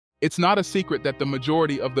It's not a secret that the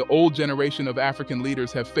majority of the old generation of African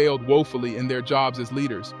leaders have failed woefully in their jobs as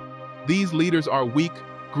leaders. These leaders are weak,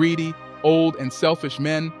 greedy, old, and selfish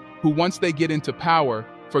men who, once they get into power,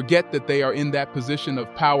 forget that they are in that position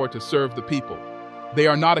of power to serve the people. They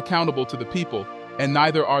are not accountable to the people, and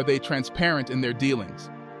neither are they transparent in their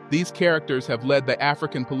dealings. These characters have led the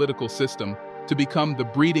African political system to become the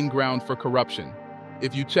breeding ground for corruption.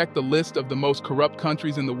 If you check the list of the most corrupt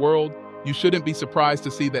countries in the world, you shouldn't be surprised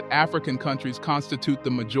to see that African countries constitute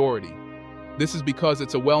the majority. This is because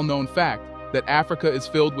it's a well-known fact that Africa is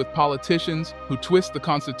filled with politicians who twist the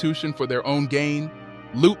constitution for their own gain,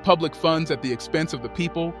 loot public funds at the expense of the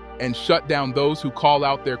people, and shut down those who call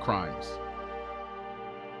out their crimes.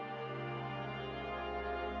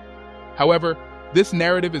 However, this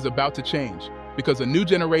narrative is about to change because a new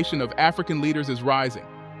generation of African leaders is rising.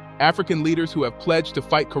 African leaders who have pledged to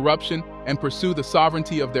fight corruption and pursue the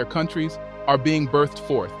sovereignty of their countries are being birthed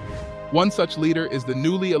forth. One such leader is the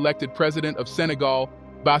newly elected President of Senegal,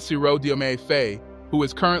 Bassirou Diomaye Faye, who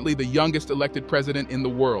is currently the youngest elected president in the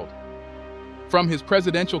world. From his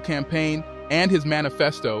presidential campaign and his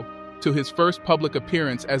manifesto to his first public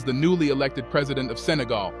appearance as the newly elected President of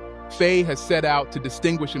Senegal, Faye has set out to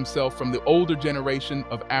distinguish himself from the older generation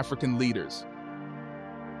of African leaders.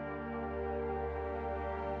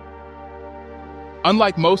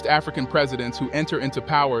 Unlike most African presidents who enter into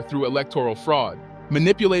power through electoral fraud,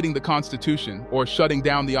 manipulating the constitution, or shutting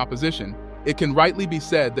down the opposition, it can rightly be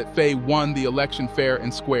said that Faye won the election fair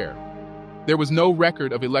and square. There was no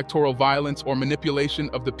record of electoral violence or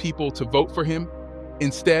manipulation of the people to vote for him.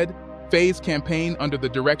 Instead, Faye's campaign under the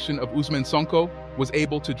direction of Ousmane Sonko was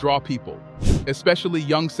able to draw people, especially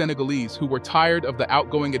young Senegalese who were tired of the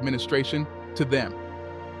outgoing administration, to them.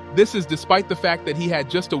 This is despite the fact that he had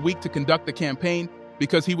just a week to conduct the campaign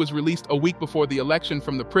because he was released a week before the election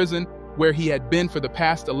from the prison where he had been for the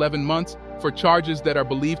past 11 months for charges that are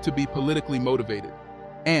believed to be politically motivated.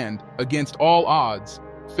 And, against all odds,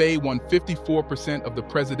 Faye won 54% of the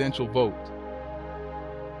presidential vote.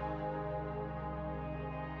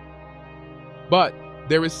 But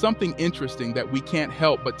there is something interesting that we can't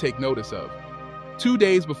help but take notice of. 2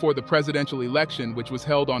 days before the presidential election, which was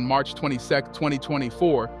held on March 22,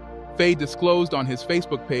 2024, Faye disclosed on his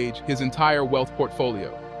Facebook page his entire wealth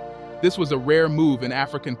portfolio. This was a rare move in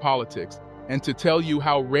African politics, and to tell you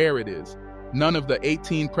how rare it is, none of the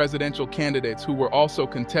 18 presidential candidates who were also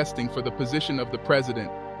contesting for the position of the president,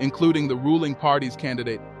 including the ruling party's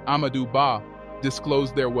candidate, Amadou Ba,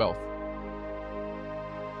 disclosed their wealth.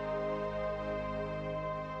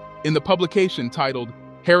 In the publication titled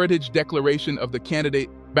Heritage Declaration of the Candidate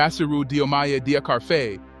Bassirou Diomaye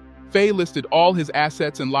Faye, Faye listed all his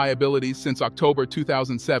assets and liabilities since October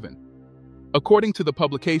 2007. According to the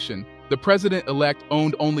publication, the president-elect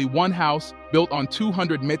owned only one house built on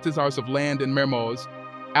 200 hectares of land in Mermoz,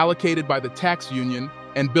 allocated by the tax union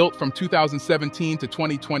and built from 2017 to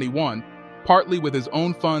 2021, partly with his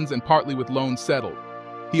own funds and partly with loans settled.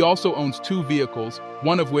 He also owns 2 vehicles,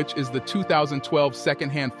 one of which is the 2012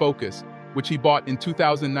 second-hand Focus, which he bought in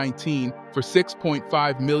 2019 for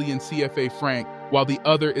 6.5 million CFA franc, while the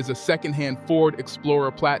other is a second-hand Ford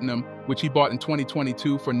Explorer Platinum, which he bought in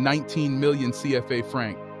 2022 for 19 million CFA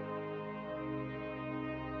franc.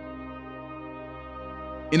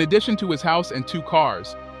 In addition to his house and 2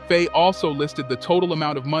 cars, Faye also listed the total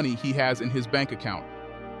amount of money he has in his bank account.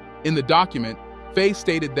 In the document, Faye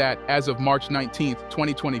stated that, as of March 19,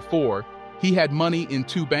 2024, he had money in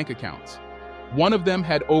 2 bank accounts. One of them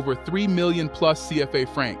had over 3 million plus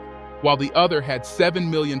CFA franc, while the other had 7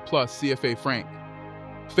 million plus CFA franc.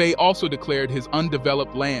 Faye also declared his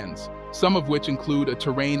undeveloped lands, some of which include a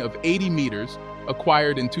terrain of 80 meters,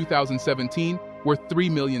 acquired in 2017, worth 3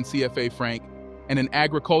 million CFA franc, and an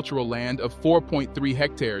agricultural land of 4.3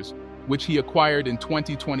 hectares, which he acquired in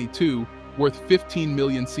 2022, worth 15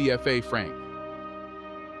 million CFA franc.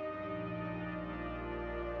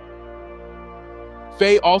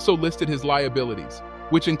 Faye also listed his liabilities,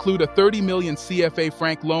 which include a 30 million CFA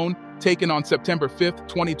franc loan taken on September 5,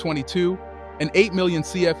 2022, an 8 million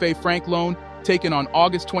CFA franc loan taken on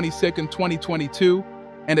August 22, 2022,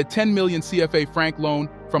 and a 10 million CFA franc loan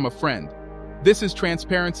from a friend. This is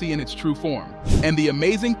transparency in its true form. And the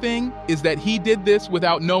amazing thing is that he did this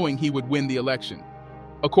without knowing he would win the election.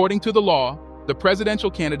 According to the law, the presidential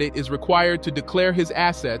candidate is required to declare his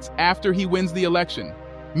assets after he wins the election,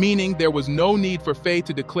 meaning there was no need for Faye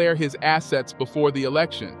to declare his assets before the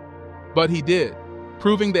election. But he did,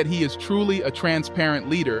 proving that he is truly a transparent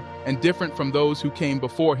leader and different from those who came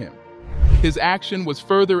before him. His action was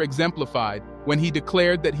further exemplified when he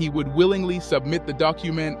declared that he would willingly submit the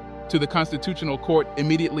document to the Constitutional Court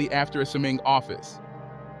immediately after assuming office.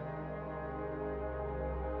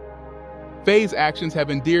 Faye's actions have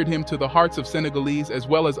endeared him to the hearts of Senegalese as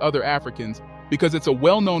well as other Africans because it's a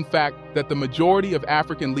well-known fact that the majority of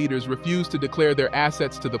African leaders refuse to declare their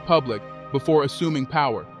assets to the public before assuming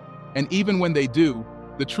power. And even when they do,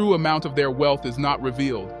 the true amount of their wealth is not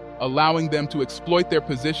revealed, allowing them to exploit their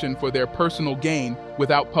position for their personal gain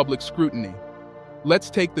without public scrutiny. Let's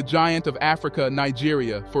take the giant of Africa,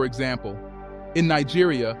 Nigeria, for example. In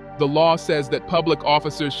Nigeria, the law says that public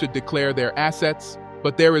officers should declare their assets,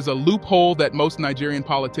 but there is a loophole that most Nigerian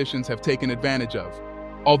politicians have taken advantage of.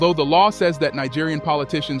 Although the law says that Nigerian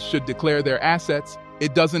politicians should declare their assets,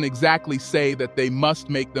 it doesn't exactly say that they must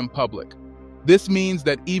make them public. This means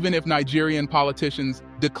that even if Nigerian politicians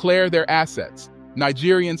declare their assets,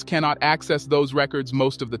 Nigerians cannot access those records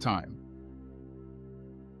most of the time.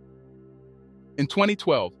 In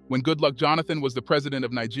 2012, when Goodluck Jonathan was the president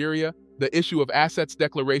of Nigeria, the issue of assets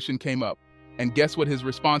declaration came up. And guess what his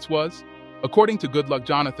response was? According to Goodluck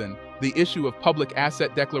Jonathan, the issue of public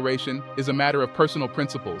asset declaration is a matter of personal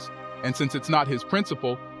principles, and since it's not his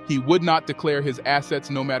principle, he would not declare his assets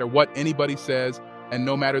no matter what anybody says and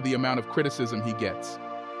no matter the amount of criticism he gets.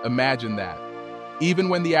 Imagine that. Even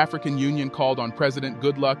when the African Union called on President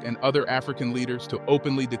Goodluck and other African leaders to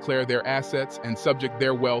openly declare their assets and subject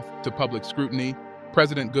their wealth to public scrutiny,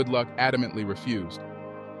 President Goodluck adamantly refused.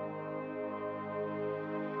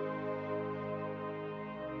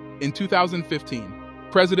 In 2015,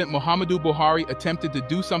 President Muhammadu Buhari attempted to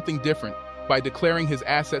do something different by declaring his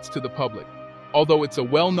assets to the public, although it's a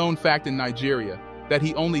well-known fact in Nigeria that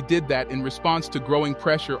he only did that in response to growing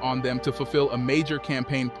pressure on them to fulfill a major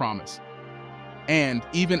campaign promise. And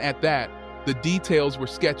even at that, the details were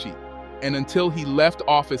sketchy, and until he left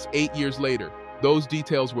office 8 years later, those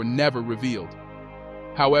details were never revealed.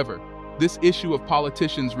 However, this issue of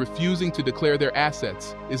politicians refusing to declare their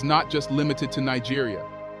assets is not just limited to Nigeria.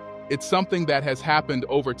 It's something that has happened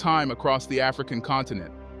over time across the African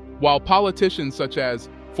continent. While politicians such as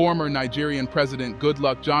former Nigerian President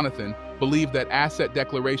Goodluck Jonathan believe that asset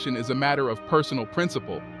declaration is a matter of personal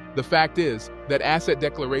principle, the fact is that asset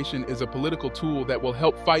declaration is a political tool that will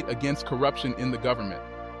help fight against corruption in the government.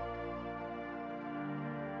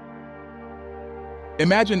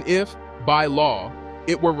 Imagine if, by law,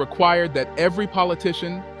 it were required that every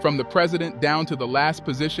politician, from the president down to the last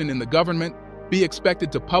position in the government, be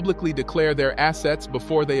expected to publicly declare their assets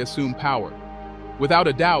before they assume power. Without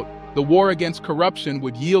a doubt, the war against corruption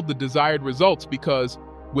would yield the desired results because,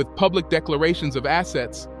 with public declarations of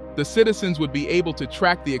assets, the citizens would be able to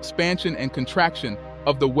track the expansion and contraction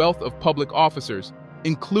of the wealth of public officers,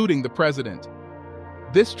 including the president.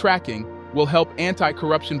 This tracking will help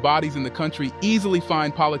anti-corruption bodies in the country easily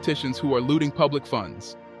find politicians who are looting public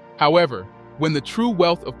funds. However, when the true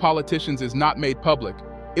wealth of politicians is not made public,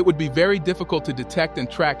 it would be very difficult to detect and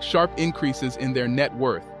track sharp increases in their net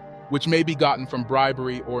worth, which may be gotten from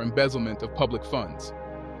bribery or embezzlement of public funds.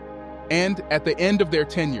 And at the end of their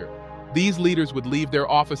tenure, these leaders would leave their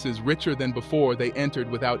offices richer than before they entered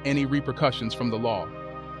without any repercussions from the law.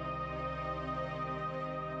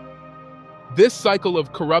 This cycle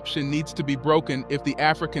of corruption needs to be broken if the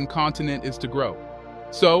African continent is to grow.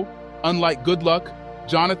 So, unlike Goodluck,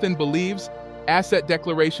 Jonathan believes asset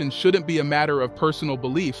declaration shouldn't be a matter of personal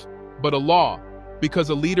belief, but a law, because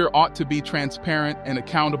a leader ought to be transparent and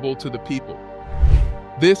accountable to the people.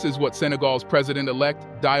 This is what Senegal's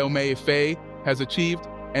President-elect Diomaye Faye has achieved,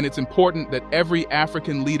 and it's important that every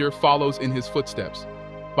African leader follows in his footsteps.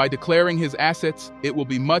 By declaring his assets, it will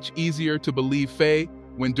be much easier to believe Faye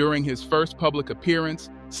when during his first public appearance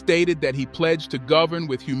stated that he pledged to govern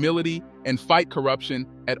with humility and fight corruption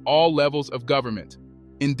at all levels of government.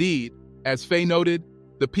 Indeed, as Faye noted,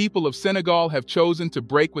 the people of Senegal have chosen to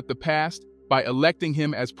break with the past by electing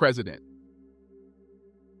him as president.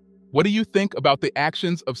 What do you think about the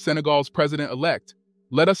actions of Senegal's president-elect?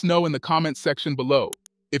 Let us know in the comments section below.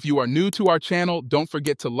 If you are new to our channel, don't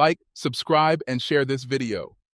forget to like, subscribe, and share this video.